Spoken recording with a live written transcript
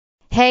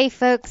Hey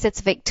folks, it's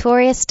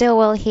Victoria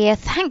Stilwell here.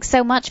 Thanks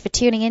so much for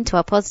tuning in to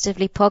our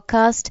Positively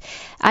podcast.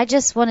 I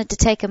just wanted to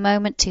take a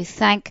moment to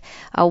thank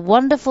our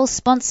wonderful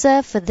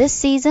sponsor for this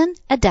season,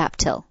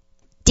 Adaptil.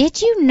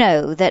 Did you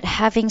know that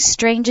having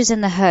strangers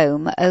in the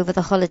home over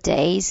the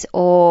holidays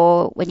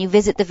or when you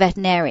visit the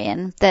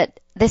veterinarian, that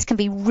this can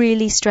be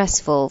really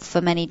stressful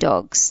for many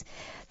dogs?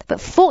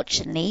 But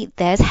fortunately,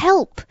 there's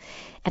help,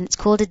 and it's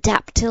called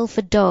Adaptil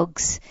for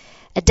dogs.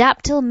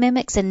 Adaptil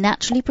mimics a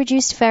naturally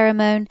produced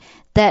pheromone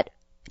that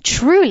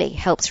truly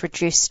helps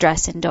reduce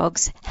stress in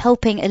dogs,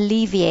 helping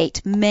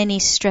alleviate many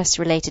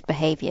stress-related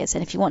behaviors.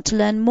 And if you want to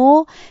learn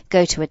more,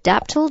 go to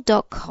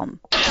adaptil.com.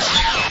 The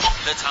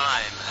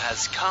time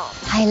has come.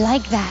 I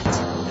like that.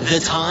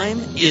 The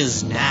time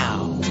is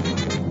now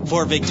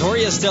for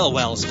Victoria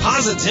Stilwell's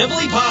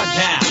Positively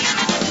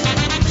Podcast.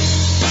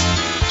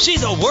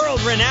 She's a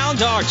world-renowned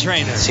dog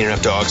trainer. Seen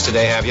enough dogs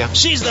today, have you?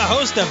 She's the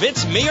host of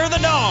It's Me or the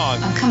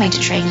Dog. I'm coming to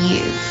train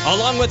you.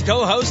 Along with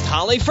co-host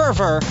Holly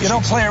Ferfer. You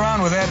don't play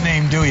around with that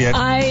name, do you?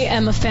 I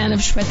am a fan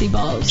of sweaty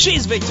balls.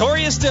 She's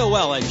Victoria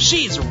Stillwell, and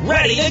she's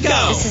ready to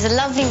go. This is a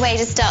lovely way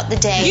to start the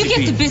day. You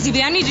get the busy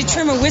bee. I need to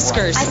trim her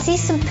whiskers. I see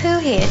some poo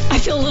here. I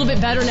feel a little bit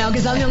better now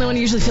because I'm the only one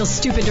who usually feels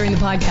stupid during the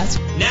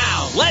podcast.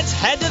 Now, let's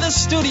head to the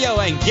studio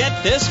and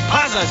get this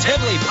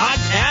Positively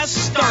Podcast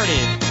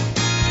started.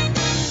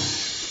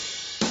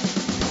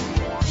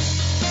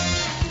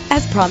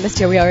 As promised,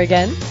 here we are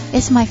again.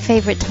 It's my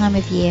favorite time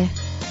of year.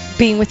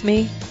 Being with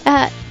me?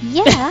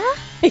 Yeah.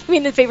 You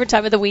mean the favorite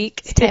time of the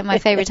week? It's my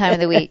favorite time of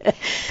the week.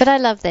 But I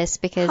love this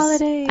because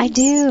holidays. I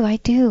do. I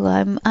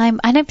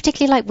don't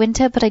particularly like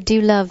winter, but I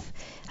do love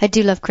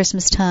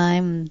Christmas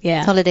time,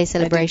 holiday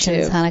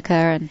celebrations,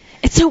 Hanukkah, and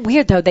it's so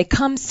weird though. They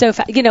come so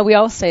fast. You know, we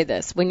all say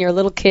this when you're a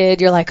little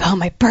kid. You're like, oh,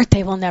 my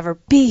birthday will never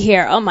be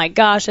here. Oh my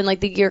gosh, and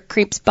like the year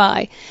creeps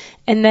by,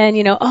 and then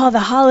the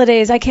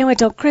holidays. I can't wait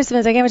till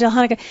Christmas. I can't wait till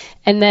Hanukkah,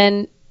 and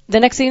then the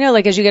next thing you know,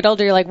 like as you get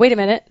older, you're like, wait a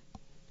minute,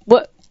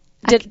 what?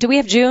 Do we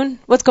have June?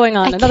 What's going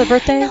on? Another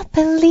birthday? I cannot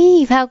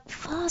believe how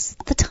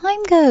fast the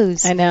time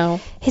goes. I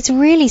know. It's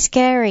really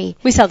scary.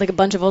 We sound like a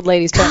bunch of old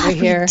ladies, don't we,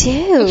 here? We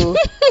do.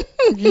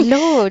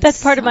 Lord,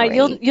 that's part of my.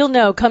 You'll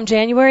know. Come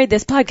January,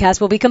 this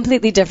podcast will be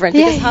completely different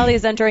because Holly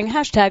is entering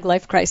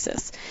 #life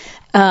crisis.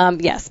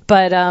 Yes,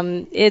 but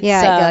it's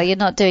girl, you're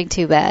not doing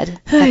too bad,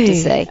 I have to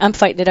say. I'm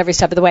fighting it every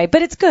step of the way,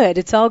 but it's good.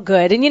 It's all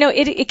good, and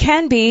it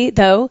can be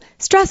though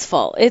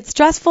stressful. It's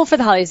stressful for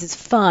the holidays. It's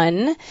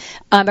fun.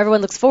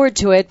 Everyone looks forward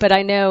to it, but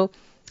I know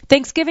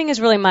Thanksgiving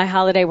is really my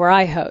holiday where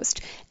I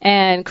host,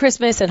 and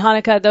Christmas and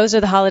Hanukkah. Those are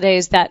the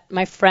holidays that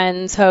my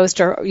friends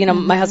host, or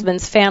my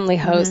husband's family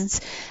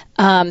hosts.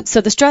 So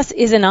the stress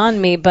isn't on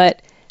me,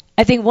 but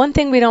I think one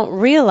thing we don't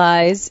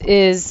realize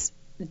is,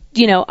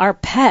 our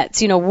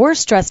pets, we're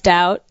stressed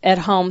out at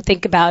home.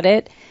 Think about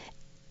it.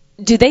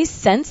 Do they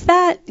sense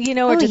that,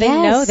 or do they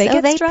know they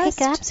get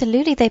stressed?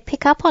 Absolutely. They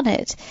pick up on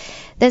it.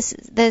 There's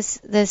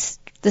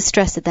the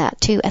stress of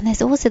that too. And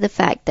there's also the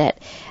fact that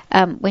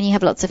when you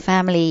have lots of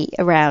family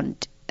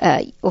around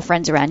or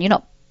friends around, you're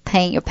not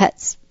paying your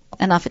pets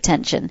enough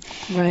attention,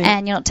 right,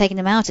 and you're not taking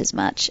them out as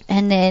much.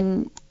 And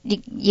then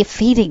you're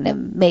feeding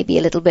them maybe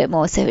a little bit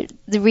more. So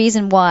the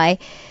reason why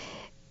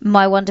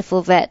my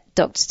wonderful vet,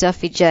 Dr.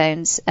 Duffy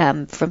Jones,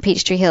 from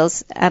Peachtree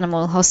Hills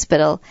Animal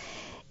Hospital,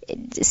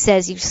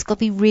 says you've just got to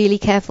be really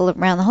careful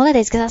around the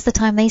holidays because that's the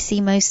time they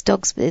see most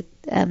dogs with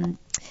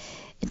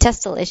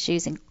intestinal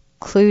issues,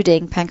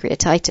 including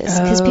pancreatitis,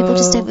 because people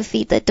just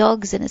overfeed their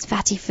dogs and it's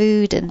fatty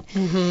food, and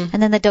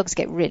then the dogs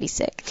get really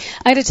sick.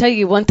 I had to tell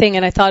you one thing,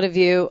 and I thought of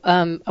you.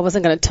 I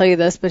wasn't going to tell you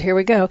this, but here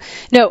we go.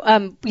 No,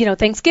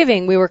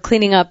 Thanksgiving, we were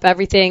cleaning up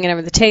everything and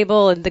over the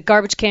table, and the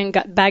garbage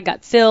bag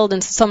got filled,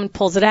 and so someone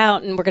pulls it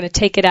out, and we're going to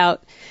take it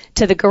out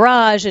to the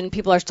garage, and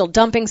people are still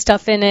dumping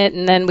stuff in it,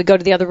 and then we go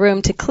to the other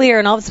room to clear,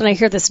 and all of a sudden I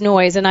hear this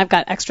noise, and I've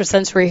got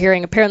extrasensory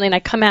hearing apparently, and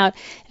I come out,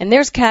 and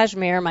there's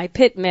Cashmere, my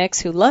pit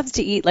mix, who loves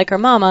to eat like her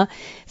mama,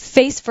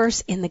 face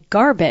first in the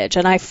garbage,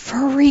 and I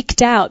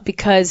freaked out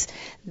because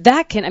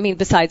that can,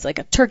 besides like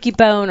a turkey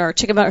bone or a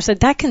chicken bone or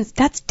something,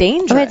 that's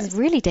dangerous. Oh, it's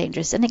really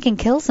dangerous, and it can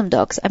kill some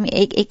dogs.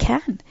 It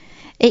can.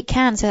 It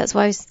can, so that's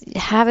why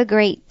have a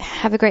great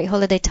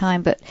holiday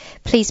time, but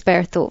please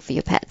spare a thought for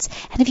your pets.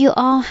 And if you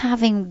are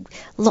having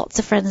lots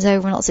of friends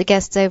over and lots of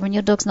guests over and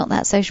your dog's not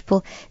that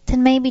sociable,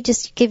 then maybe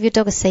just give your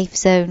dog a safe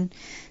zone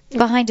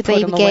behind a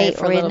baby gate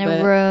or in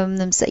a room.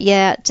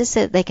 Just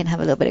so that they can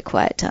have a little bit of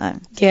quiet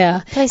time.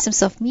 Yeah. Play some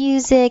soft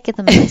music, get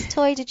them a nice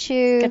toy to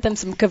chew. Get them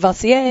some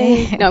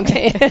Cavassier. No,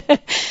 okay.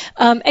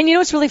 And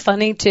what's really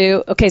funny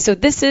too? Okay, so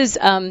this is,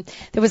 there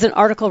was an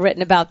article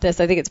written about this.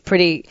 I think it's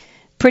pretty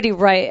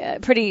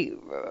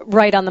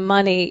right on the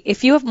money.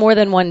 If you have more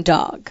than one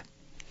dog,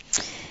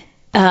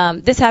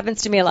 this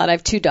happens to me a lot. I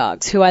have two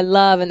dogs who I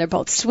love, and they're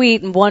both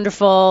sweet and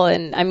wonderful,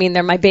 and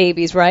they're my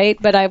babies, right?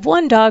 But I have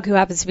one dog who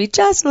happens to be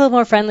just a little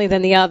more friendly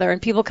than the other,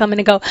 and people come in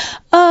and go,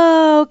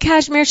 oh, no,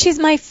 Cashmere, she's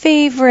my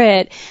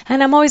favorite.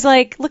 And I'm always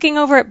like looking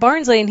over at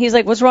Barnsley, and he's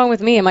like, what's wrong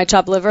with me and my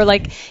chopped liver?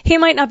 Like, he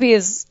might not be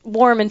as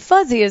warm and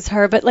fuzzy as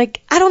her, but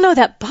like, I don't know,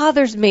 that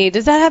bothers me.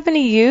 Does that happen to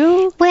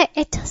you? Well,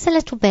 it does a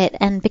little bit,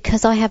 and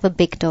because I have a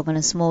big dog and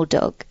a small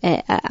dog,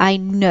 I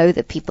know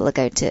that people are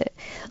going to,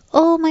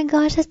 oh my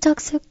gosh, this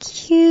dog's so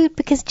cute,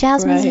 because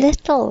Jasmine's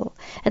little,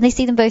 and they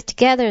see them both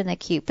together and they're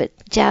cute, but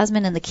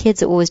Jasmine and the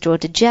kids are always drawn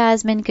to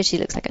Jasmine because she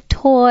looks like a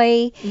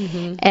toy,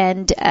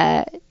 and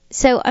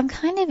so I'm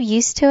kind of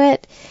used to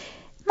it.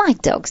 My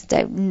dogs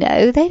don't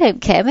know. They don't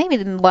care. Maybe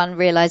the one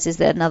realizes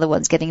that another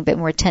one's getting a bit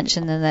more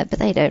attention than that, but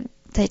they don't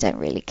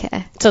really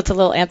care. So it's a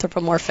little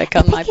anthropomorphic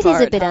on my part. It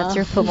is a bit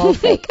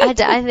anthropomorphic.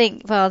 I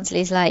think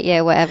Barnsley's like,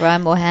 yeah, whatever,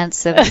 I'm more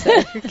handsome,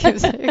 so who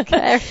cares?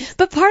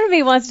 But part of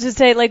me wants to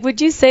say, like,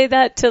 would you say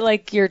that to,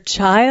 like, your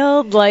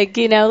child? Like,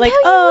 like,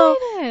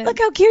 look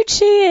how cute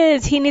she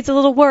is. He needs a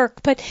little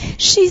work, but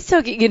she's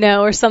so cute,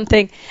 or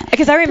something.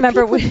 Because I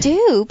remember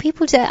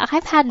People do.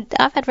 I've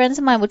had friends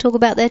of mine will talk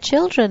about their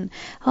children.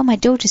 Oh, my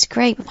daughter's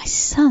great, but my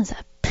son's a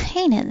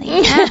pain in the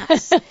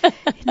ass.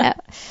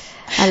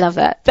 I love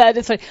that. That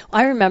is funny.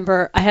 I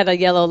remember I had a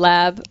yellow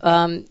lab.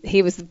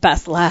 He was the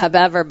best lab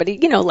ever, but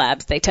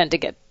labs, they tend to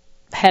get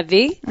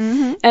heavy.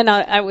 Mm-hmm. And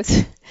I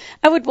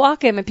would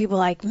walk him, and people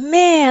were like,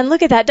 man,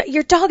 look at that.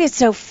 Your dog is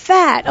so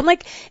fat. I'm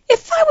like,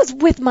 if I was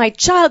with my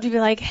child, you'd be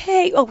like,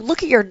 hey, oh,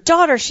 look at your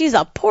daughter. She's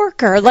a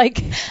porker.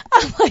 Like,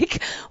 I'm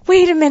like,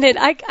 wait a minute.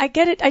 I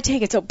get it. I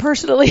take it so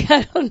personally.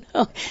 I don't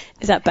know.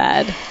 Is that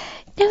bad?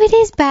 No, it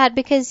is bad,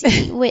 because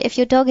if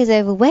your dog is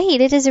overweight,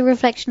 it is a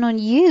reflection on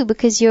you,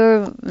 because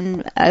you're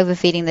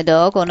overfeeding the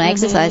dog or not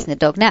exercising the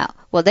dog. Now,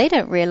 what they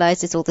don't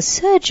realize is all the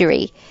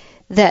surgery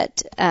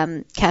that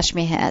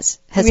Cashmere has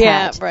had.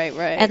 Yeah, right.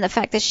 And the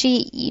fact that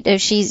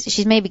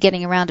she's maybe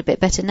getting around a bit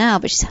better now,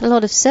 but she's had a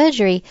lot of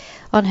surgery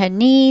on her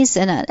knees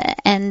and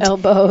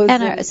elbows.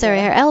 And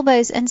her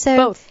elbows. And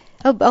so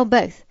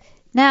both.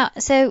 Now,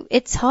 so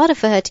it's harder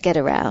for her to get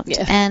around,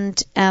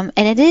 and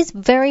it is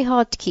very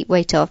hard to keep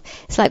weight off.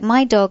 It's like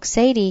my dog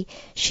Sadie;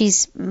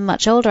 she's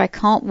much older. I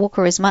can't walk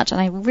her as much, and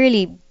I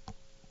really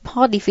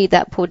hardly feed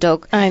that poor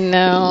dog. I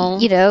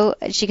know.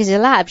 She's a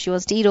lab; she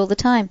wants to eat all the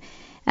time,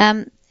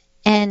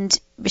 and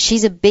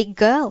she's a big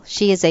girl.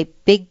 She is a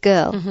big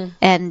girl,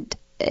 and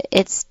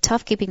it's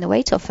tough keeping the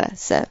weight off her.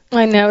 So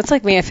I know, it's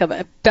like me. I feel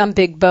bad. I'm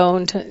big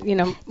boned.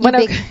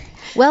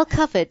 Well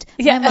covered.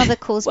 Yeah. My mother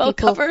calls well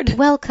people covered.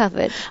 Well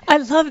covered. I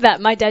love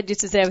that. My dad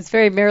used to say I was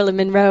very Marilyn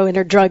Monroe in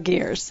her drug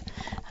years.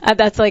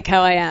 That's like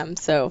how I am.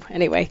 So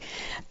anyway.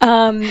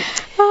 Oh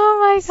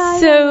my God.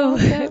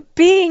 So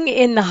being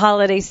in the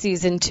holiday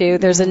season too,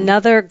 there's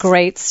another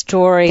great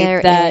story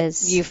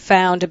that you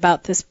found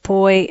about this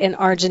boy in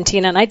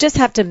Argentina. And I just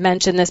have to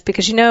mention this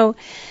because,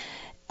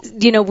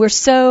 we're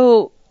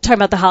so talking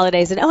about the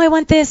holidays and, I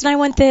want this and I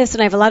want this.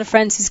 And I have a lot of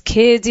friends whose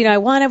kids, I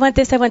want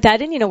this, I want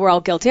that. And, we're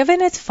all guilty of it,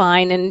 and it's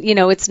fine. And,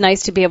 it's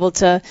nice to be able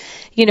to,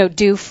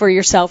 do for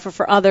yourself or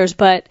for others.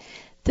 But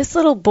this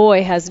little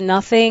boy has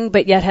nothing,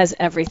 but yet has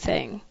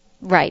everything.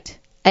 Right.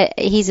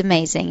 He's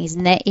amazing.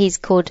 He's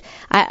called,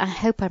 I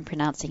hope I'm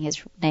pronouncing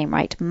his name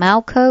right,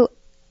 Malco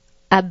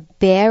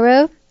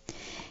Abero.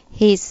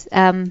 He's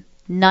 9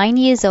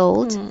 years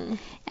old,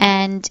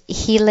 and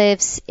he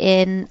lives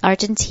in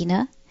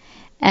Argentina.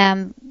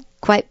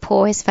 Quite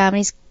poor. His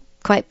family's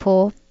quite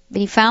poor. But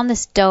he found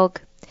this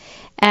dog,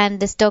 and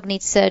this dog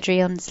needs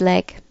surgery on his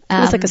leg.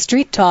 It's like a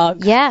street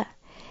dog. Yeah.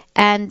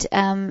 And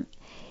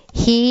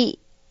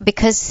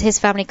because his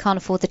family can't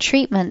afford the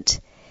treatment,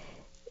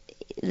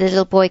 the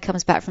little boy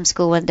comes back from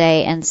school one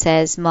day and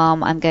says,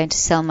 Mom, I'm going to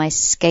sell my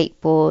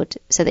skateboard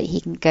so that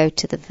he can go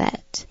to the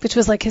vet. Which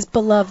was like his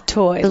beloved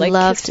toy, like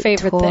his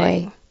favorite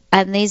thing.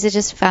 And these are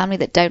just family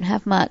that don't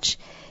have much.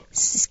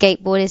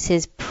 Skateboard is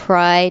his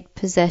pride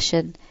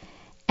possession,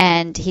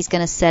 and he's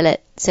going to sell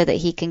it so that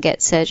he can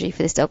get surgery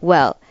for this dog.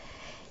 Well,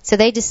 so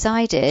they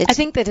decided. I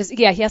think that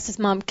he asked his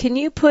mom, can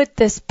you put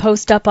this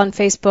post up on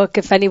Facebook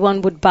if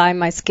anyone would buy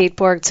my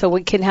skateboard so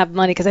we can have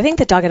money? Because I think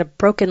the dog had a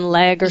broken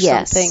leg or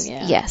something.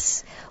 Yeah.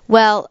 Yes.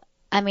 Well,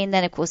 then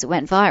of course it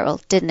went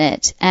viral, didn't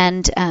it?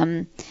 And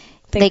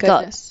they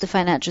got the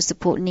financial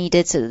support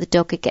needed so that the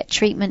dog could get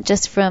treatment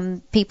just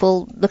from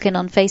people looking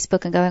on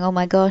Facebook and going, oh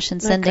my gosh,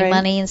 and sending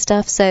money and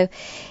stuff. So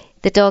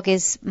the dog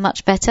is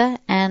much better,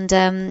 and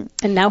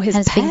now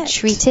has been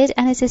treated,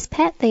 and is his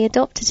pet. They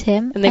adopted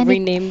him, and they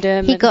renamed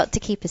him. He got to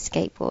keep his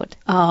skateboard.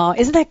 Oh,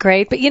 isn't that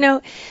great? But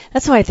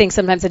that's why I think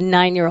sometimes a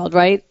 9-year-old,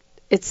 right?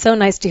 It's so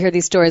nice to hear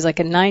these stories.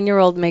 Like a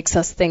 9-year-old makes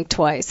us think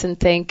twice and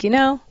think,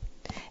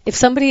 if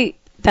somebody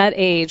that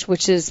age,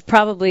 which is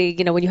probably,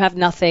 when you have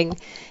nothing,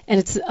 and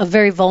it's a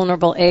very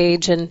vulnerable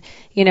age, and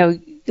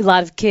a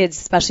lot of kids,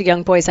 especially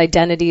young boys'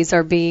 identities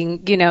are being,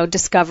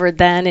 discovered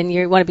then, and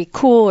you want to be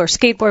cool or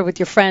skateboard with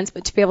your friends,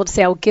 but to be able to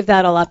say, I will give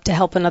that all up to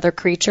help another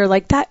creature,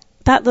 like that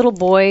little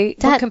boy,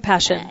 what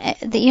compassion.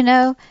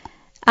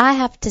 I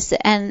have to say,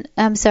 and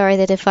I'm sorry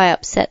that if I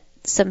upset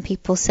some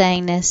people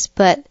saying this,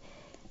 but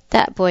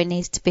That boy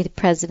needs to be the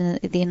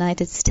president of the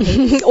United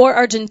States. Or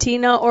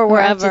Argentina or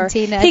wherever.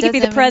 Argentina. He could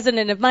be the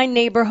president of my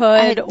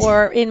neighborhood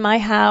or in my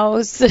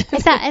house.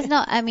 It's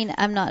not, I mean,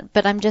 I'm not,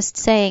 but I'm just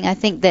saying, I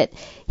think that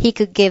he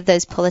could give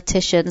those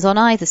politicians on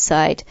either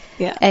side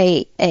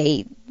a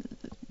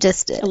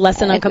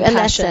lesson on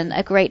compassion.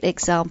 A great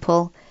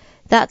example.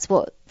 That's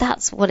what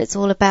it's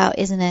all about,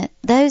 isn't it?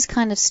 Those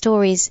kind of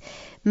stories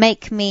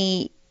make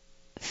me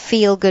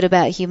feel good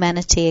about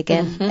humanity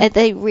again.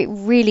 They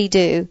really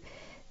do.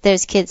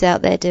 There's kids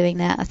out there doing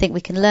that. I think we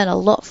can learn a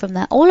lot from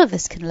that. All of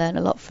us can learn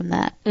a lot from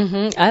that.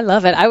 I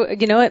love it.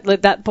 You know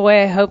what? That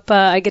boy, I hope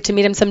I get to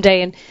meet him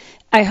someday. And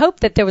I hope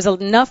that there was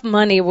enough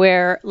money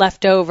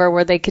left over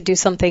where they could do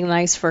something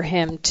nice for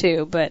him,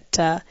 too. But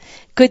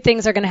good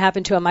things are going to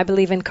happen to him. I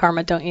believe in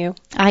karma, don't you?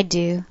 I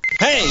do.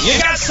 Hey,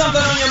 you got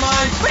something on your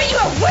mind? What are you,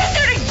 a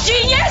wizard, a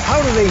genius?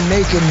 How do they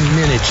make a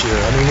miniature?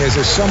 I mean, is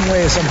there some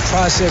way, some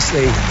process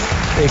they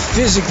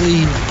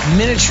physically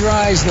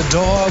miniaturize the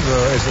dog,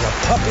 or is it a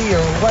puppy,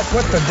 or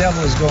what the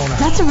devil is going on?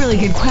 That's a really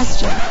good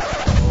question.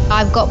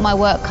 I've got my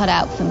work cut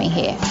out for me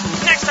here.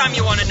 Next time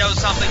you want to know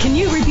something, Can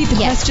you repeat the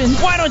question?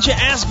 why don't you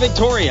ask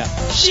Victoria?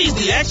 She's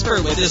the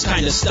expert with this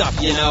kind of stuff,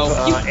 you know.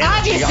 You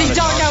obviously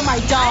don't know my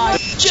dog.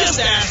 Just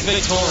ask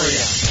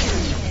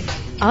Victoria.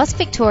 Ask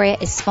Victoria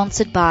is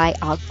sponsored by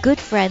our good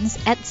friends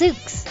at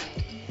Zooks.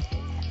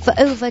 For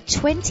over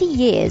 20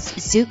 years,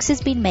 Zooks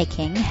has been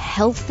making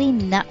healthy,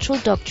 natural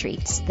dog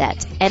treats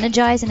that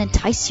energize and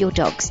entice your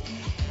dogs.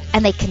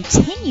 And they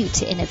continue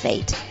to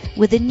innovate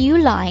with a new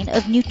line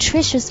of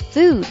nutritious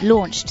food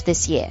launched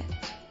this year.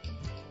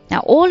 Now,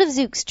 all of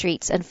Zooks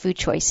treats and food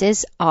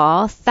choices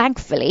are,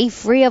 thankfully,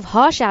 free of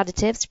harsh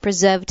additives,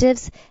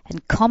 preservatives,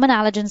 and common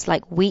allergens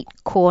like wheat,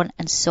 corn,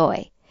 and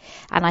soy.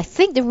 And I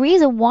think the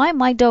reason why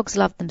my dogs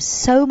love them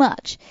so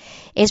much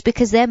is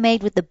because they're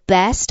made with the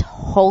best,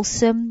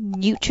 wholesome,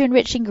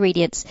 nutrient-rich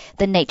ingredients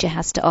that nature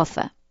has to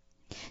offer.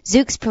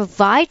 Zooks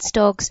provides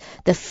dogs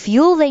the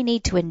fuel they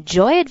need to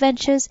enjoy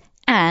adventures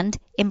and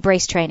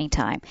embrace training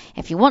time.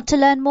 If you want to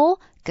learn more,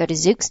 go to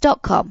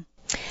Zooks.com.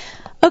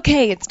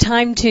 Okay, it's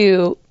time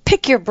to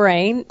pick your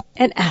brain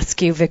and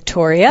ask you,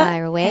 Victoria.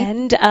 Fire away.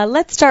 And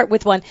let's start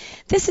with one.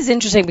 This is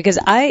interesting because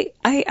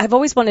I've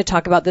always wanted to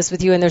talk about this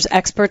with you, and there's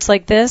experts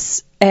like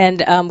this.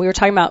 And we were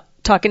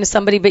talking to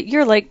somebody, but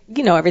you're like,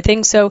 you know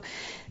everything. So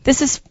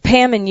this is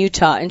Pam in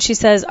Utah, and she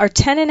says, our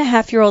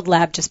 10-and-a-half-year-old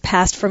lab just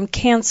passed from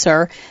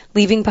cancer,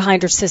 leaving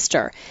behind her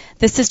sister.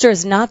 The sister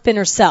has not been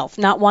herself,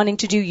 not wanting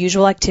to do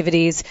usual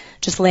activities,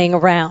 just laying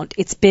around.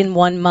 It's been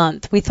 1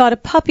 month. We thought a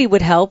puppy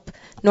would help.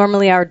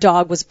 Normally our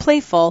dog was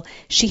playful.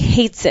 She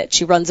hates it.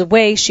 She runs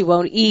away. She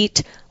won't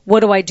eat. What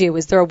do I do?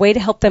 Is there a way to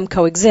help them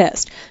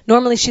coexist?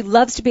 Normally she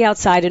loves to be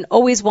outside and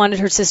always wanted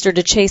her sister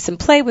to chase and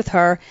play with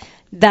her.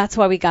 That's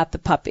why we got the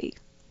puppy.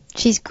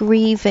 She's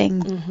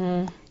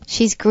grieving.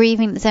 She's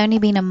grieving. It's only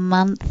been a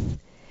month.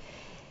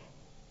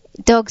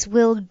 Dogs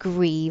will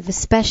grieve,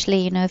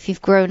 especially, if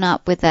you've grown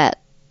up with that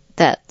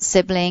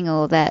sibling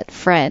or that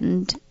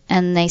friend,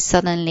 and they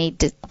suddenly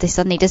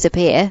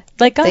disappear.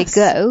 Like us.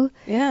 They go.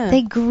 Yeah.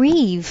 They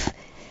grieve.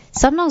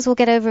 Some dogs will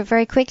get over it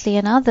very quickly,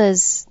 and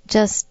others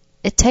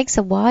it takes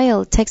a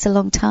while. It takes a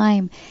long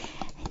time.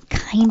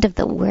 Kind of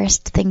the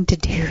worst thing to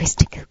do is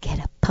to go get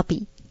a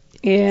puppy.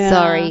 Yeah.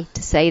 Sorry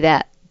to say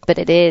that, but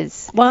it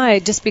is. Why?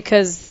 Just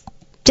because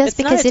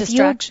if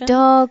your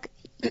dog,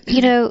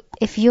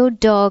 if your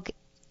dog,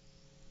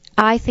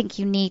 I think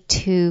you need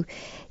to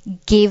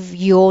give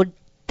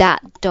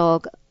that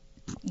dog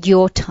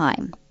your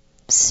time,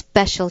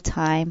 special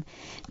time,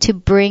 to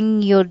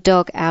bring your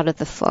dog out of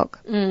the fog,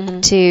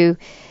 to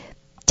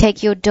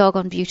take your dog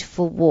on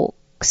beautiful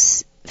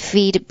walks,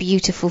 feed it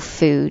beautiful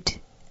food,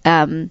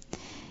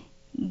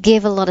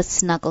 give a lot of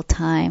snuggle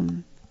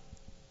time,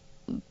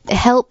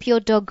 help your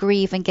dog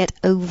grieve and get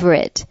over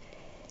it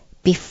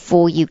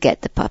before you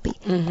get the puppy.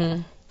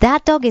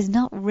 That dog is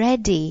not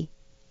ready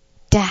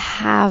to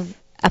have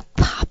a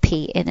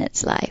puppy in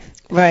its life.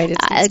 Right. It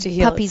needs to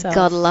heal puppies, itself.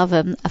 God love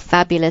them, are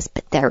fabulous,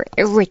 but they're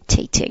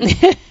irritating.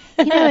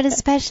 And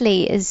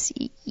especially as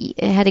you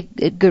had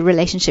a good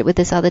relationship with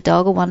this other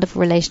dog, a wonderful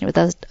relationship with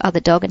this other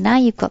dog, and now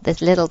you've got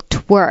this little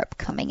twerp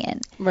coming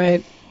in.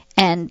 Right.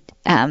 And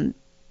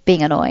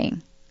being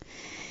annoying.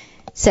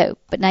 So,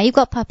 but now you've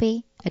got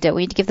puppy. I don't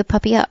want you to give the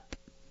puppy up.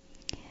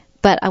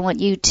 But I want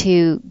you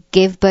to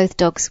give both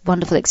dogs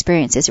wonderful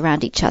experiences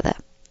around each other.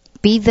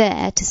 Be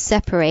there to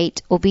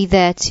separate, or be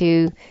there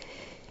to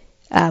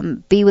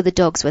be with the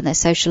dogs when they're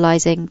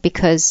socializing,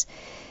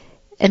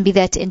 and be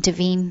there to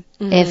intervene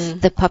if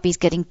the puppy's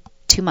getting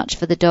too much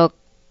for the dog.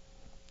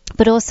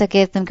 But also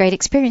give them great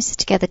experiences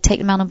together. Take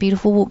them out on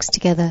beautiful walks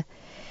together.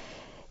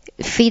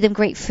 Feed them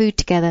great food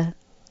together.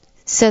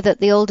 So that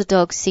the older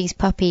dog sees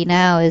puppy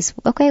now as,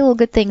 okay, well,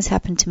 good things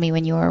happen to me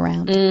when you're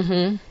around.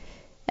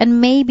 And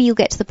maybe you'll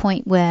get to the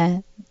point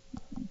where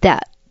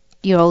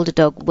your older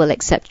dog will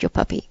accept your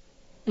puppy.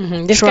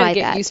 Just got to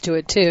get used to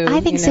it too. I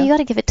think so. You got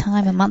to give it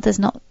time. A month is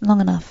not long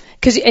enough.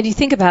 And you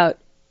think about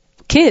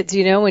kids,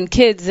 when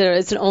kids,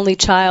 it's an only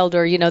child,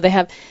 or,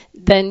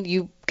 then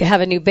you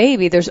have a new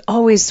baby, there's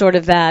always sort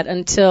of that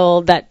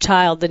until that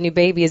child, the new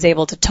baby, is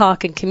able to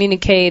talk and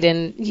communicate,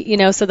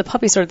 and, so the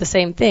puppy's sort of the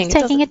same thing. It's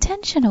taking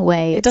attention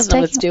away. It doesn't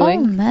know what it's doing.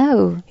 Oh,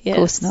 no. Yes. Of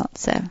course not,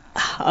 so.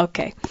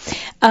 Okay.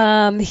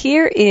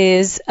 Here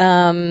is,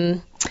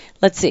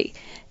 let's see.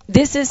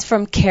 This is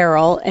from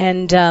Carol,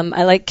 and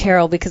I like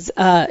Carol because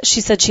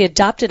she said she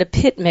adopted a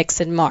pit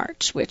mix in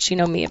March, which you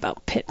know me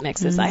about pit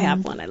mixes. I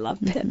have one. I love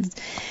pits.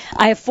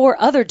 I have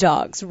 4 other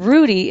dogs.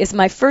 Rudy is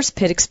my first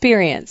pit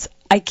experience.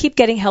 I keep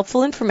getting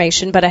helpful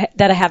information that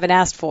I haven't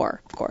asked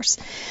for, of course.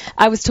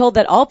 I was told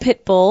that all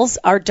pit bulls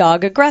are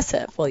dog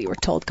aggressive. Well, you were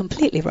told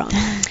completely wrong.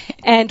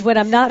 And when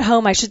I'm not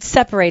home, I should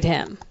separate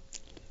him.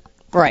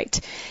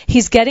 Right.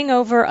 He's getting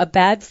over a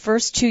bad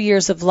first 2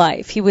 years of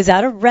life. He was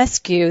at a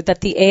rescue that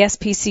the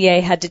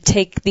ASPCA had to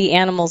take the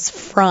animals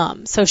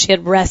from. So she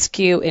had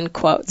rescue in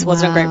quotes.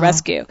 Wasn't a great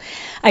rescue.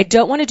 I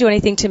don't want to do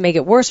anything to make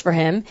it worse for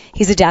him.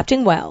 He's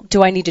adapting well.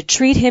 Do I need to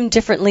treat him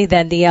differently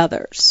than the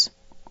others?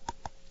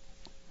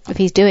 If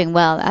he's doing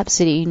well,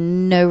 absolutely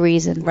no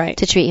reason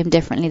to treat him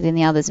differently than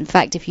the others. In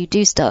fact, if you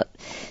do start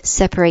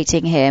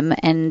separating him,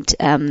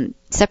 and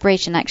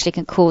separation actually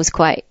can cause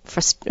quite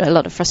a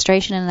lot of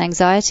frustration and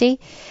anxiety,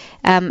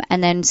 and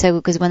then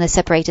because when they're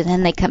separated,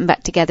 then they come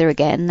back together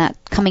again. That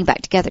coming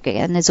back together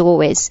again is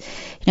always,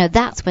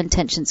 that's when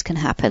tensions can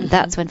happen.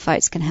 That's when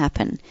fights can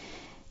happen.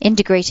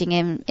 Integrating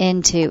him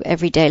into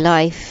everyday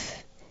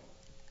life,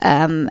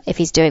 if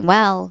he's doing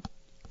well,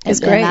 is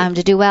great. Allow him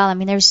to do well. I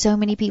mean, there's so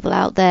many people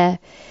out there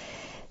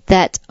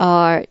that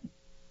are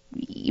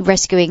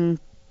rescuing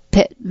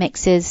pit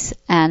mixes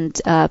and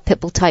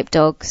pit bull type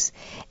dogs,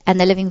 and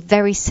they're living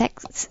very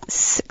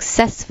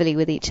successfully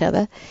with each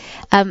other.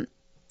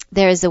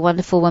 There is a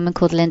wonderful woman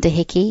called Linda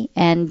Hickey,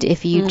 and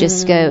if you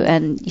just go,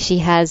 and she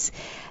has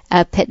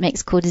a pit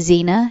mix called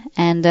Xena,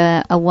 and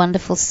a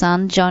wonderful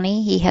son,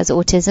 Johnny. He has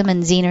autism,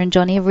 and Xena and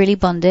Johnny have really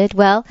bonded.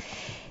 Well,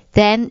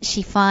 then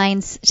she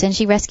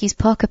rescues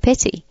Parker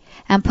Pitty.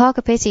 And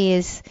Parker Pitty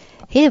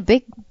he's a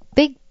big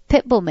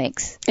pit bull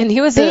mix. And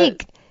he was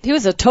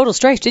a total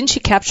stray. Didn't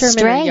she capture him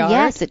in her yard?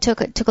 Yes, it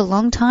took a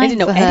long time. I didn't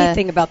know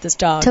anything about this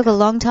dog. It took a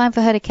long time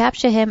for her to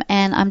capture him,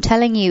 and I'm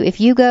telling you, if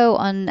you go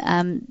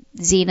on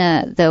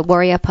Xena the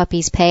Warrior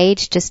Puppies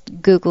page, just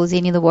Google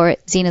Xena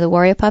the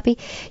Warrior Puppy,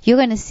 you're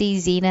going to see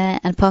Xena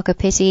and Parker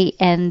Pitty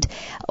and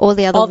all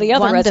the other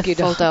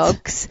wonderful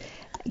dogs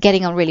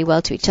getting on really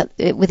well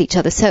with each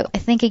other. So I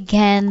think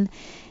again,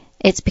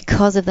 it's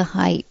because of the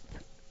hype.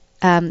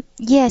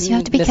 Yes, you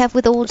have to be careful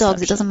with all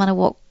dogs. It doesn't matter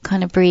what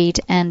kind of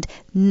breed. And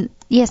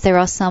yes, there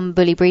are some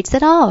bully breeds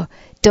that are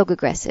dog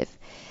aggressive,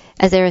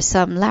 as there are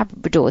some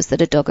Labradors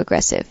that are dog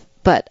aggressive.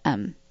 But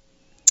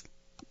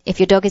if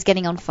your dog is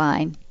getting on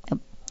fine, it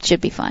should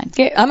be fine.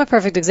 Yeah, I'm a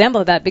perfect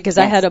example of that because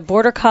I had a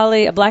border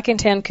collie, a black and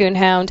tan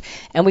coonhound,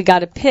 and we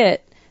got a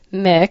pit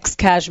mix,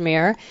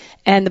 Cashmere,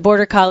 and the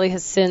border collie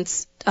has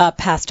since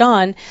passed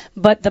on,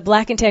 but the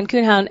black and tan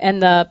coonhound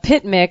and the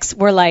pit mix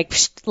were like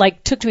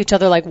took to each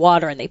other like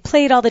water, and they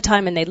played all the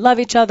time, and they love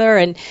each other,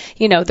 and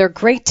they're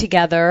great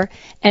together.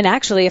 And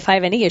actually, if I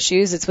have any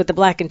issues, it's with the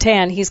black and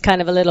tan. He's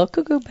kind of a little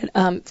cuckoo,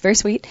 but very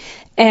sweet.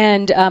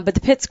 And but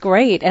the pit's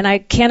great, and I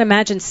can't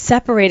imagine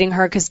separating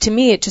her, because to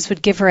me it just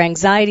would give her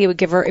anxiety.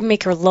 It'd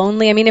make her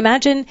lonely. I mean,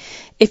 imagine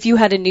if you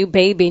had a new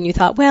baby and you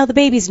thought, well, the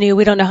baby's new,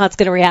 we don't know how it's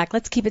going to react.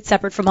 Let's keep it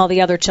separate from all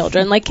the other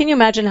children. Like, can you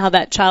imagine how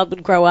that child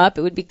would grow up?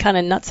 It would be kind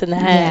of nuts in the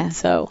head.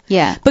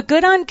 But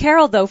good on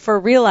Carol though for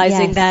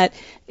realizing that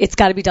it's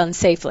got to be done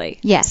safely.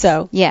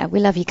 We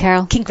love you,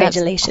 Carol.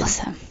 Congratulations.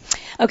 That's awesome.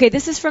 Okay,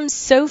 this is from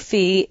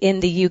Sophie in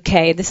the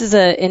UK. This is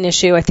an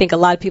issue I think a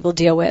lot of people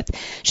deal with.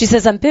 She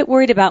says, I'm a bit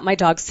worried about my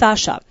dog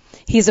Sasha.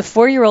 He's a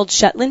 4-year-old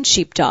Shetland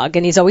sheepdog,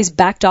 and he's always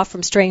backed off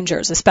from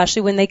strangers,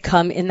 especially when they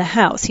come in the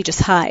house. He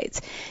just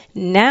hides.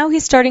 Now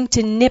he's starting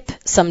to nip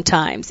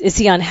sometimes. Is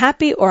he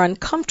unhappy or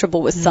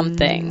uncomfortable with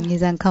something?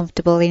 He's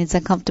uncomfortable. He's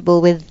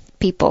uncomfortable with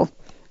people.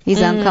 He's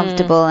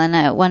uncomfortable, and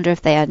I wonder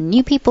if they are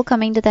new people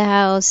coming to the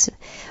house,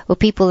 or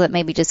people that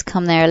maybe just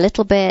come there a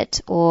little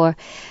bit,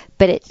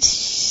 but it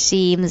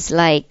seems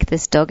like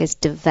this dog is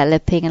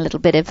developing a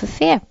little bit of a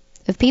fear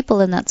of people,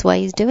 and that's why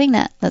he's doing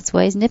that. That's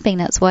why he's nipping.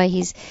 That's why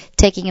he's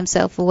taking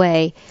himself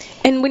away.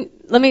 And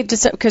let me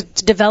just, because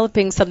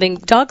developing something,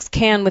 dogs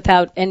can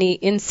without any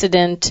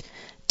incident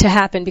to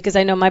happen, because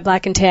I know my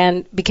black and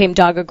tan became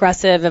dog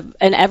aggressive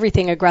and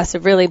everything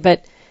aggressive really,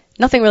 but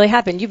nothing really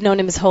happened. You've known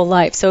him his whole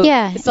life, so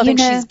it's nothing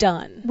she's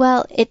done.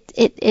 Well,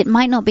 it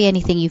might not be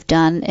anything you've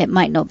done. It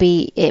might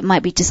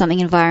be just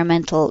something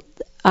environmental.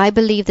 I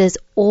believe there's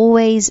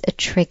always a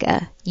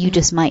trigger. You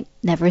just might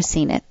never have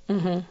seen it.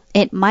 Mm-hmm.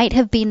 It might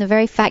have been the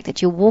very fact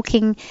that you're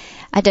walking.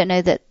 I don't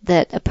know,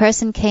 that a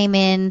person came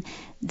in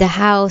the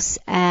house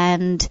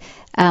and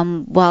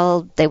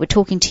while they were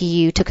talking to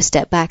you, took a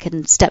step back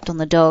and stepped on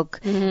the dog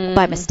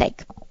by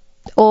mistake.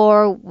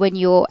 Or when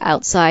you're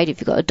outside, if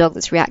you've got a dog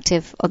that's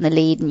reactive on the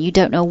lead and you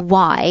don't know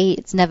why,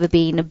 it's never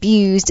been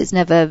abused, it's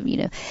never,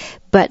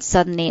 but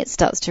suddenly it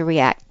starts to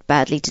react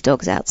badly to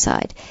dogs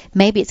outside.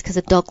 Maybe it's because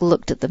a dog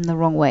looked at them the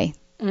wrong way.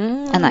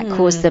 and that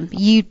caused them.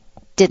 You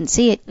didn't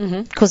see it,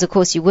 because of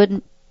course you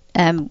wouldn't.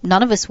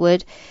 None of us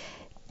would,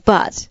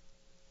 but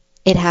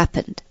it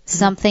happened.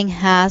 Something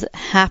has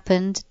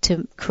happened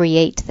to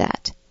create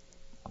that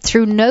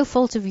through no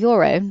fault of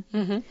your own.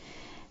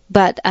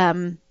 But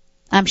I'm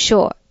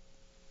sure.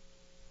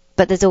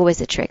 But there's always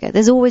a trigger.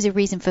 There's always a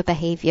reason for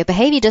behavior.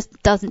 Behavior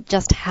just doesn't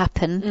just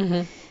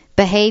happen.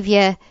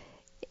 Behavior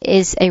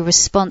is a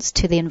response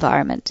to the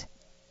environment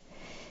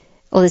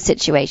or the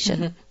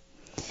situation.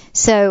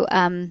 So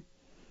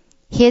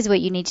here's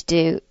what you need to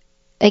do.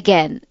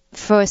 Again,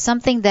 for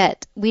something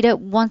that we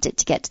don't want it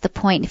to get to the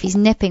point, if he's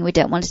nipping, we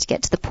don't want it to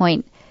get to the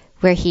point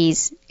where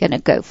he's going to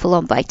go full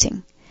on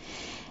biting.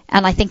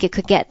 And I think it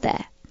could get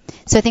there.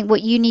 So I think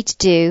what you need to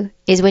do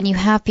is when you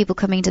have people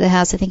coming into the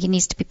house, I think he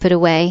needs to be put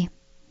away.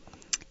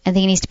 I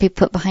think he needs to be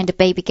put behind a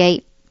baby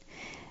gate,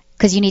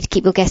 because you need to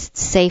keep your guests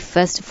safe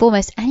first and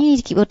foremost, and you need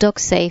to keep your dog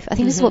safe. I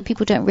think this is what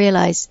people don't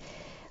realize.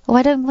 Oh,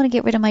 I don't want to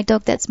get rid of my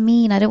dog. That's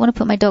mean. I don't want to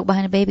put my dog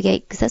behind a baby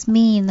gate because that's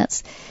mean.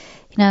 That's,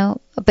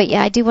 but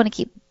yeah, I do want to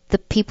keep the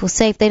people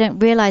safe. They don't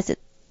realize that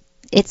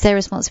it's their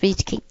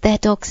responsibility to keep their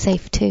dog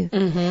safe too.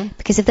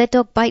 Because if their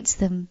dog bites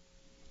them,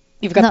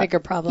 you've got bigger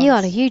problems. You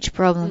got a huge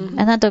problem.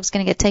 And that dog's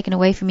going to get taken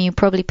away from you and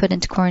probably put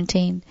into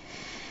quarantine.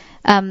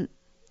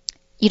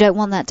 You don't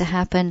want that to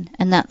happen,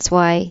 and that's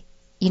why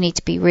you need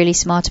to be really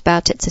smart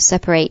about it. So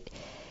separate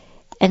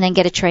and then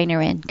get a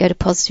trainer in. Go to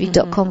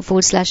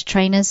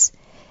positively.com/trainers,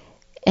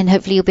 and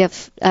hopefully you'll be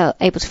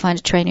able to find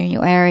a trainer in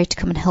your area to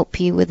come and help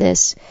you with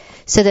this,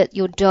 so that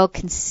your dog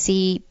can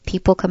see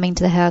people coming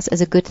to the house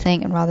as a good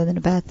thing and rather than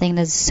a bad thing.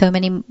 There's so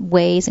many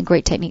ways and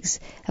great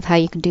techniques of how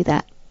you can do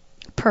that.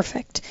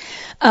 Perfect.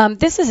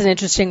 This is an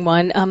interesting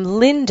one.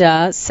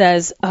 Linda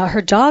says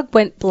her dog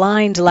went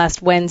blind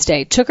last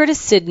Wednesday. Took her to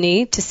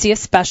Sydney to see a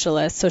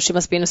specialist, so she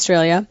must be in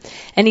Australia,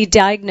 and he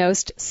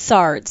diagnosed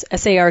SARS,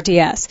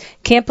 S-A-R-D-S.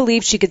 Can't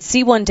believe she could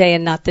see one day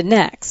and not the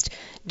next.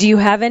 Do you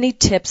have any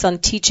tips on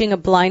teaching a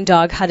blind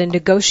dog how to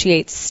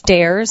negotiate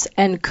stairs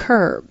and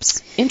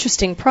curbs?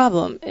 Interesting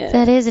problem.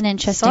 That is an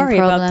interesting problem.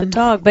 Sorry about the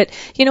dog, but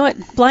you know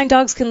what? Blind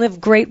dogs can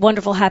live great,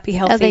 wonderful, happy,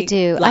 healthy lives. Oh, they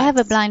do. Lives. I have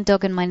a blind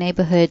dog in my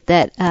neighborhood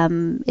that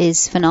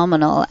is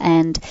phenomenal,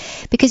 and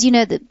because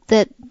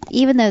that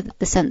even though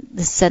the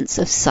sense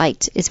of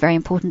sight is very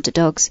important to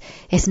dogs,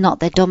 it's not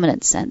their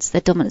dominant sense.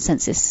 Their dominant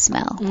sense is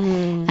smell.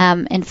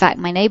 In fact,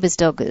 my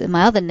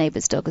other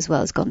neighbor's dog as well,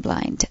 has gone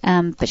blind,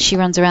 but she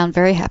runs around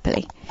very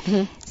happily.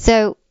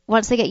 So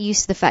once they get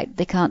used to the fact that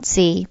they can't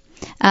see,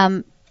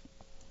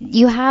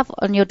 you have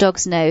on your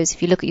dog's nose,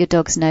 if you look at your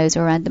dog's nose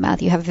or around the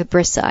mouth, you have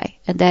vibrissae,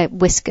 and they're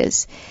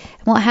whiskers.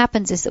 And what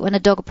happens is that when a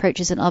dog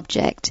approaches an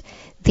object,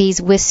 these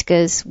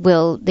whiskers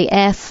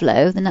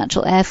the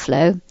natural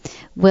airflow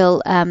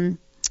will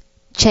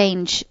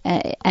change,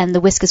 and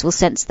the whiskers will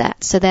sense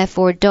that. So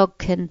therefore a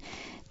dog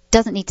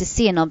doesn't need to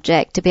see an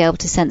object to be able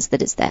to sense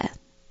that it's there.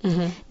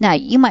 Now,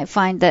 you might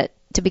find that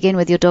to begin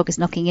with, your dog is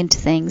knocking into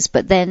things,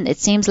 but then it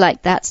seems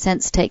like that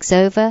sense takes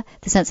over,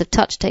 the sense of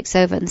touch takes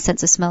over, and the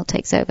sense of smell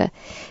takes over.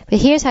 But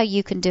here's how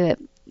you can do it.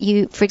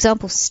 For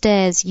example,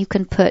 stairs,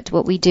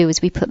 what we do is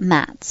we put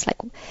mats, like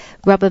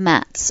rubber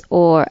mats,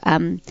 or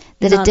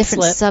that are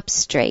different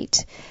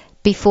substrate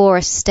before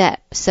a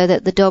step, so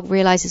that the dog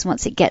realizes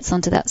once it gets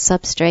onto that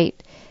substrate,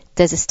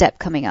 there's a step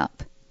coming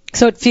up.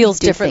 So it feels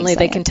differently.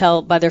 They can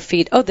tell by their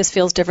feet, oh, this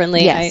feels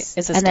differently. Yes,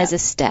 there's a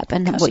step.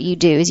 And what you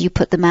do is you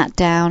put the mat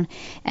down,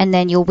 and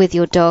then you're with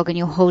your dog, and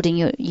you're holding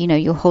your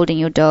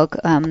dog.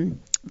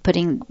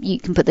 You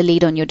can put the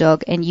lead on your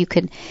dog, and you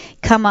can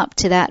come up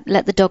to that,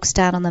 let the dog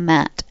stand on the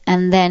mat,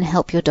 and then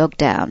help your dog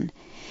down.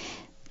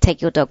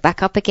 Take your dog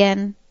back up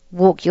again,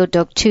 walk your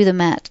dog to the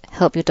mat,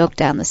 help your dog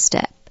down the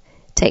step.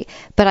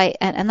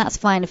 And that's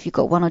fine if you've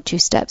got one or two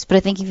steps. But I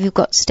think if you've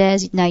got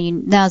stairs,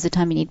 now's the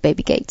time you need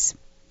baby gates.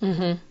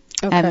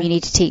 Okay. You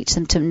need to teach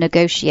them to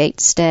negotiate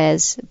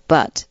stairs,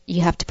 but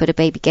you have to put a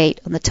baby gate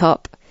on the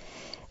top,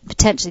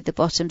 potentially the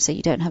bottom, so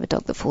you don't have a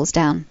dog that falls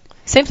down.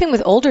 Same thing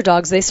with older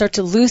dogs. They start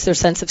to lose their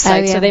sense of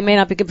sight, so they may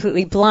not be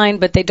completely blind,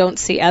 but they don't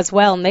see as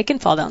well, and they can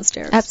fall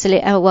downstairs.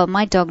 Absolutely. Oh, well,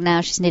 my dog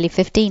now, she's nearly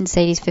 15.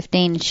 Sadie's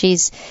 15, and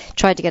she's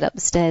tried to get up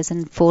the stairs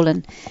and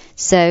fallen.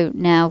 So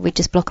now we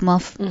just block them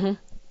off.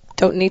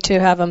 Don't need to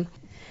have them.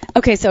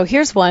 Okay, so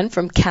here's one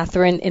from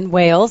Catherine in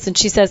Wales, and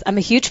she says, I'm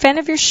a huge fan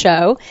of your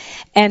show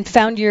and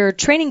found your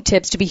training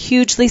tips to be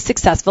hugely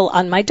successful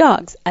on my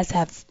dogs, as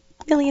have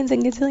millions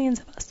and gazillions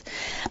of us.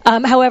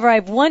 However, I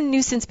have one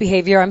nuisance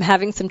behavior I'm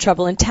having some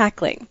trouble in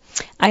tackling.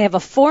 I have a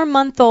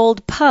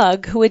 4-month-old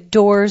pug who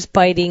adores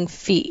biting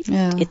feet.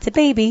 Yeah. It's a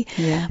baby.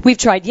 Yeah. We've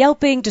tried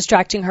yelping,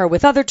 distracting her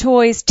with other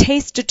toys,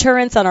 taste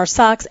deterrents on our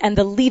socks, and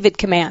the leave it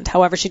command.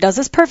 However, she does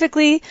this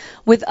perfectly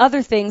with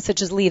other things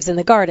such as leaves in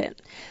the garden.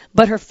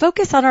 But her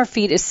focus on our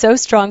feet is so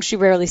strong she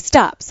rarely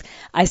stops.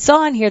 I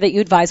saw on here that you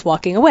advise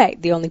walking away.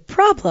 The only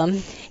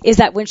problem is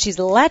that when she's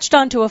latched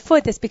onto a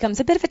foot, this becomes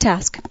a bit of a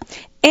task.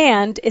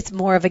 And it's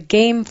more of a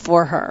game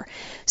for her.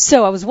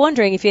 So I was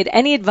wondering if you had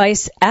any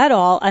advice at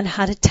all on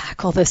how to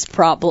tackle this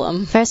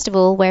problem. First of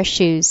all, wear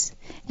shoes.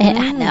 And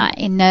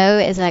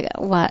it's like,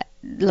 what?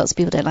 lots of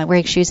people don't like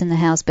wearing shoes in the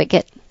house, but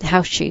get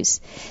house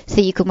shoes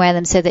so you can wear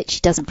them so that she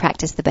doesn't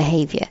practice the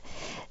behavior.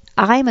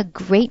 I'm a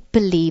great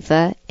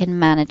believer in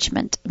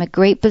management. I'm a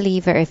great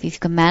believer if you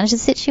can manage the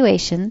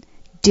situation,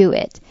 do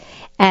it.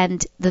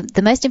 And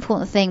the most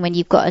important thing when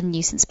you've got a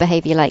nuisance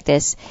behavior like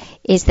this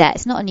is that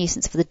it's not a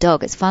nuisance for the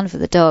dog, it's fun for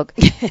the dog.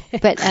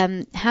 But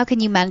how can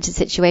you manage the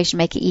situation,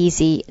 make it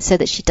easy so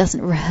that she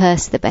doesn't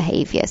rehearse the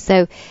behavior?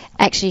 So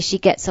actually she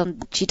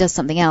does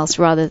something else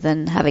rather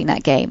than having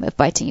that game of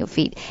biting your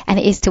feet. And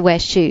it is to wear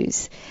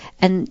shoes.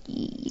 And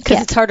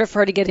because it's harder for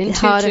her to get into, it's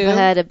harder for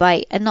her to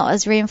bite, and not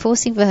as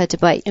reinforcing for her to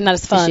bite. And not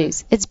as fun.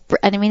 Shoes. It's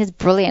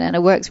brilliant, and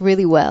it works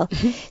really well.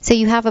 So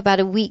you have about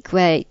a week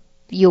where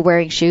you're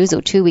wearing shoes,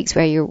 or 2 weeks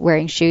where you're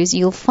wearing shoes.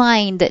 You'll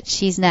find that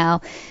she's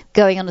now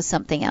going on to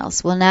something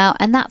else.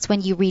 And that's when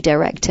you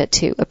redirect her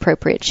to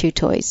appropriate chew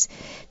toys.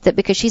 That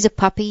because she's a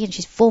puppy and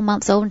she's 4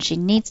 months old and she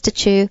needs to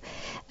chew,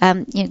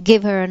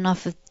 give her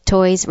enough of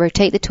toys,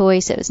 rotate the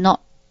toys so it's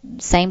not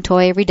the same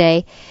toy every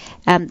day,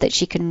 that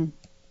she can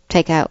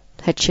take out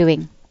her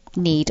chewing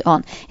need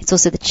on. It's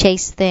also the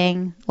chase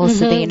thing,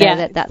 also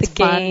that's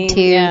fun game,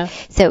 too. Yeah.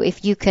 So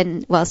if you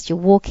can, whilst you're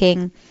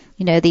walking,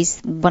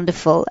 these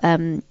wonderful,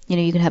 you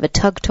can have a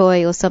tug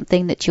toy or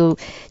something that you'll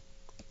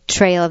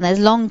trail, and there's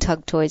long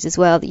tug toys as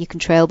well that you can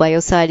trail by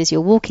your side as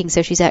you're walking,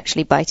 so she's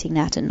actually biting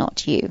that and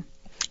not you.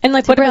 And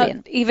what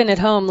about even at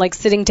home, like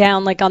sitting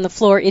down, like on the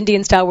floor,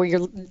 Indian style, where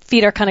your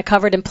feet are kind of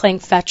covered and playing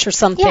fetch or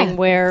something,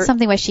 where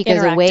she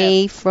goes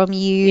away from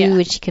you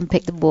and she can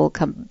pick the ball,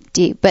 come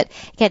to you. But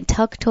again,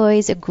 tug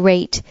toys are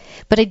great,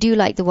 but I do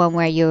like the one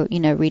where you're,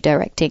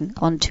 redirecting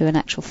onto an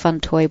actual fun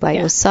toy by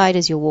your side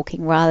as you're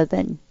walking rather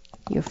than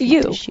your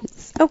feet or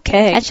shoes.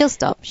 Okay. And she'll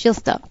stop.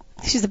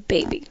 She's a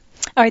baby.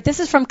 All right, this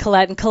is from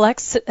Colette, and Colette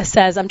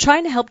says, I'm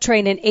trying to help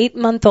train an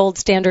 8-month-old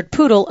standard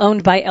poodle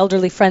owned by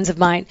elderly friends of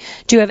mine.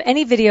 Do you have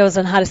any videos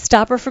on how to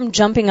stop her from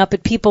jumping up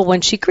at people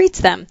when she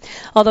greets them?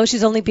 Although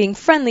she's only being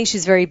friendly,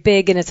 she's very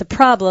big, and it's a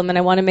problem, and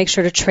I want to make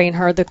sure to train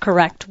her the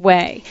correct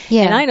way.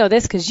 Yeah. And I know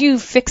this because you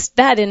fixed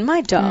that in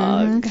my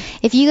dog.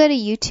 If you go to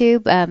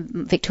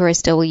YouTube, Victoria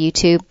Stilwell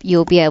YouTube,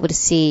 you'll be able to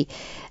see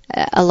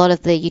a lot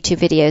of the YouTube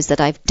videos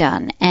that I've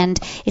done, and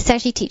it's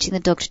actually teaching the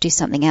dog to do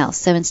something else.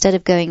 So instead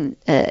of going,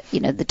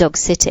 the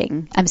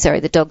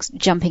dog's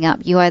jumping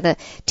up, you either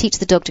teach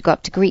the dog to go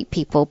up to greet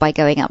people by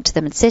going up to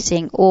them and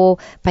sitting, or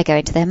by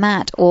going to their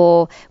mat,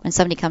 or when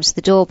somebody comes to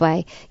the door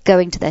by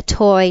going to their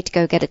toy to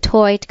go get a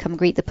toy to come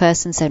greet the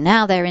person. So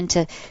now they're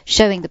into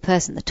showing the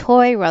person the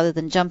toy rather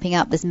than jumping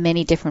up. There's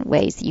many different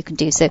ways that you can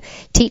do. So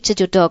teach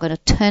your dog an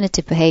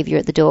alternative behavior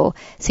at the door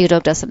so your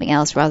dog does something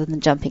else rather than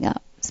jumping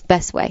up. It's the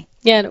best way.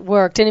 Yeah, and it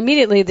worked. And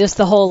immediately there's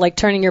the whole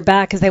turning your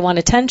back because they want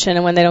attention,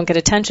 and when they don't get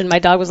attention, my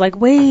dog was like,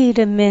 wait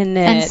a minute.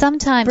 And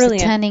sometimes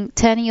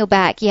turning your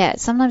back,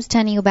 sometimes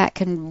turning your back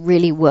can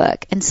really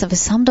work. And so for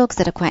some dogs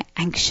that are quite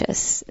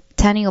anxious,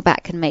 turning your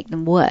back can make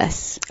them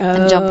worse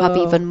and jump up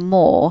even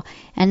more.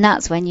 And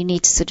that's when you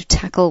need to sort of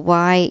tackle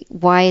why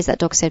is that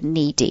dog so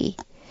needy?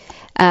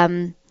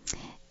 It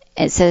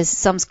says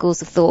some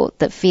schools of thought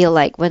that feel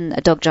like when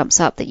a dog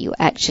jumps up that you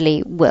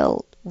actually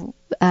will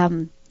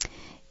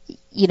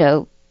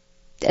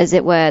as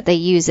it were, they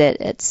use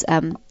it's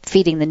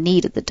feeding the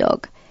need of the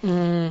dog,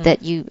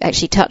 that you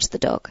actually touch the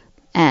dog.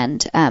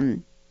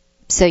 And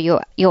so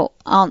you're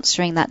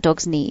answering that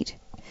dog's need.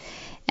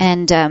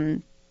 And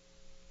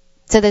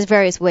so there's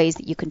various ways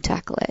that you can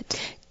tackle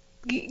it.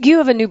 You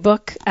have a new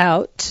book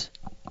out.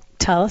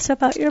 Tell us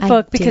about your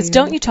book, because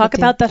don't you talk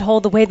about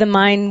the way the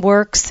mind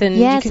works, and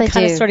you can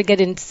kind of sort of get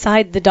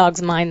inside the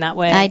dog's mind that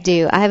way? I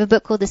do. I have a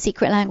book called The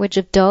Secret Language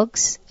of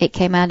Dogs. It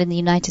came out in the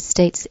United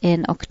States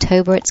in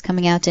October. It's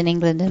coming out in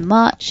England in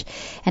March,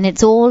 and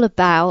it's all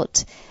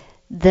about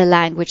the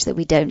language that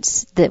we don't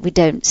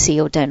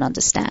see or don't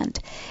understand.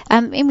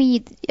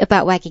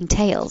 About wagging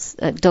tails.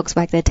 Dogs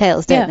wag their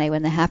tails, don't they,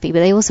 when they're happy? But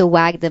they also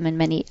wag them in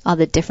many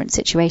other different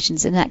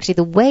situations. And actually,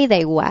 the way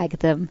they wag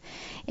them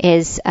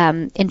is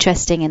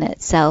interesting in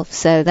itself.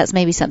 So that's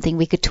maybe something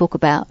we could talk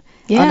about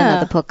on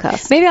another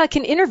podcast. Maybe I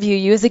can interview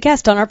you as a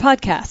guest on our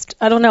podcast.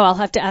 I don't know. I'll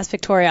have to ask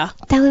Victoria.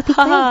 That would be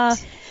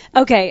great.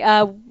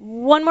 Okay.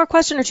 One more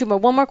question or two more?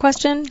 One more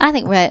question? I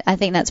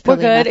think that's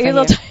probably we're good. Enough. Are you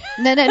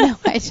a little No.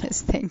 I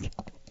just think.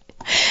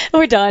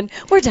 We're done.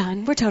 We're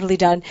totally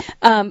done.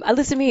 Listen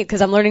to me,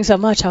 because I'm learning so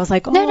much. I was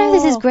like, No,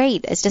 this is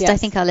great. It's just I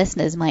think our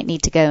listeners might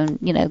need to go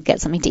and,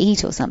 get something to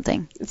eat or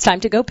something. It's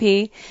time to go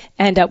pee,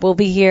 and we'll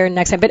be here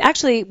next time. But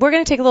actually, we're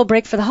going to take a little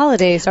break for the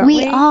holidays, aren't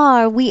we?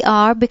 We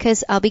are,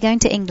 because I'll be going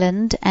to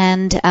England,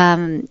 and,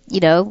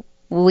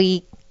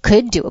 we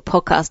could do a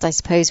podcast, I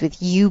suppose,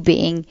 with you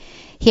being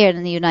here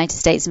in the United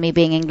States and me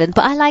being in England.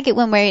 But I like it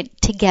when we're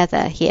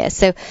together here.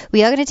 So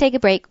we are going to take a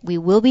break. We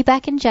will be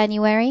back in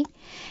January.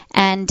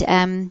 And,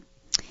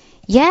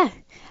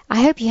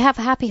 I hope you have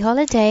a happy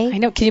holiday. I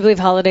know. Can you believe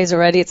holidays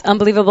already? It's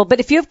unbelievable. But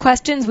if you have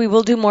questions, we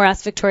will do more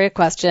Ask Victoria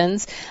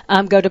questions.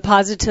 Go to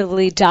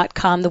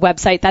positively.com, the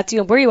website. That's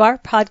where you are.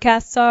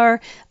 Podcasts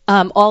are.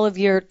 all of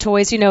your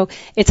toys.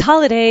 It's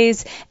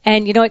holidays,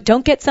 and you know what?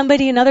 Don't get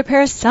somebody another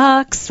pair of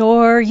socks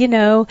or,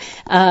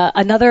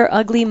 another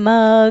ugly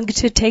mug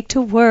to take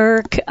to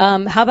work.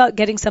 How about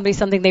getting somebody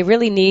something they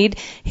really need?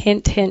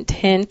 Hint, hint,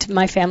 hint,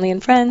 my family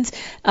and friends.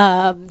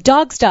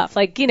 Dog stuff,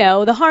 like,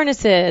 the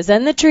harnesses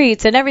and the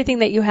treats and everything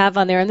that you have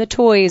on there, and the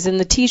toys and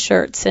the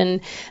T-shirts.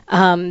 And,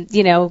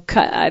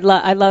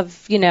 I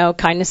love,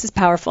 kindness is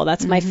powerful.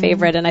 That's my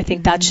favorite. And I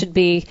think that should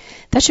be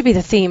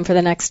the theme for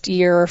the next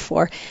year or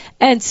 4.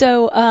 And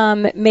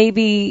so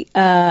maybe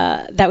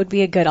that would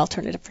be a good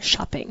alternative for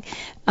shopping.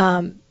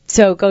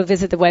 So go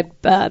visit the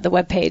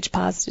webpage,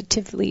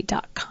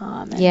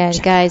 positively.com. Yeah,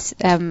 guys,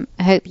 I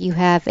hope you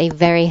have a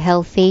very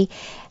healthy,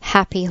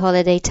 happy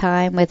holiday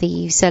time, whether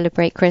you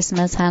celebrate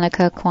Christmas,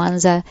 Hanukkah,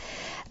 Kwanzaa,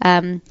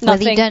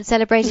 whether you don't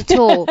celebrate at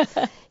all.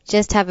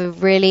 Just have a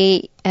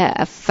really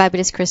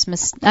fabulous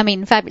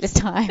fabulous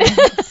time.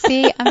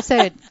 See, I'm so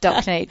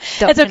indoctrinated.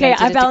 It's okay.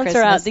 I balance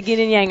her out. The yin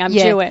and yang. I'm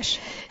Jewish.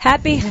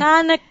 Happy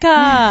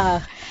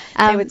Hanukkah,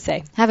 they would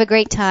say. Have a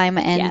great time,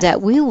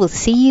 and we will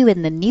see you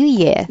in the new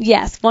year.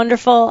 Yes.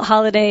 Wonderful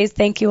holidays.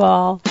 Thank you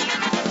all.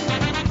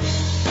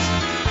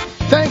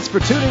 Thanks for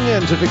tuning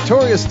in to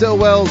Victoria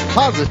Stilwell's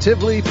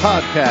Positively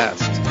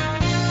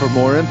Podcast. For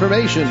more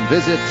information,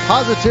 visit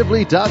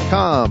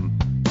positively.com.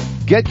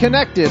 Get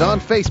connected on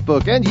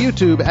Facebook and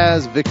YouTube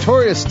as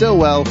Victoria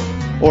Stilwell,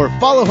 or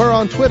follow her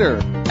on Twitter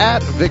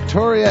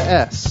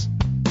 @VictoriaS.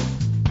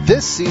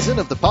 This season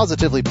of the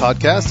Positively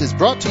Podcast is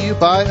brought to you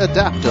by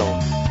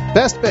Adaptil.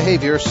 Best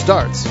behavior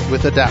starts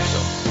with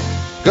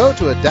Adaptil. Go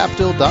to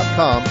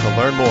Adaptil.com to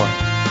learn more.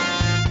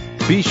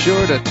 Be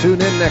sure to tune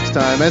in next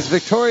time as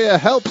Victoria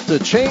helps to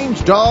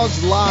change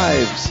dogs'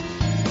 lives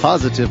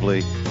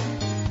positively.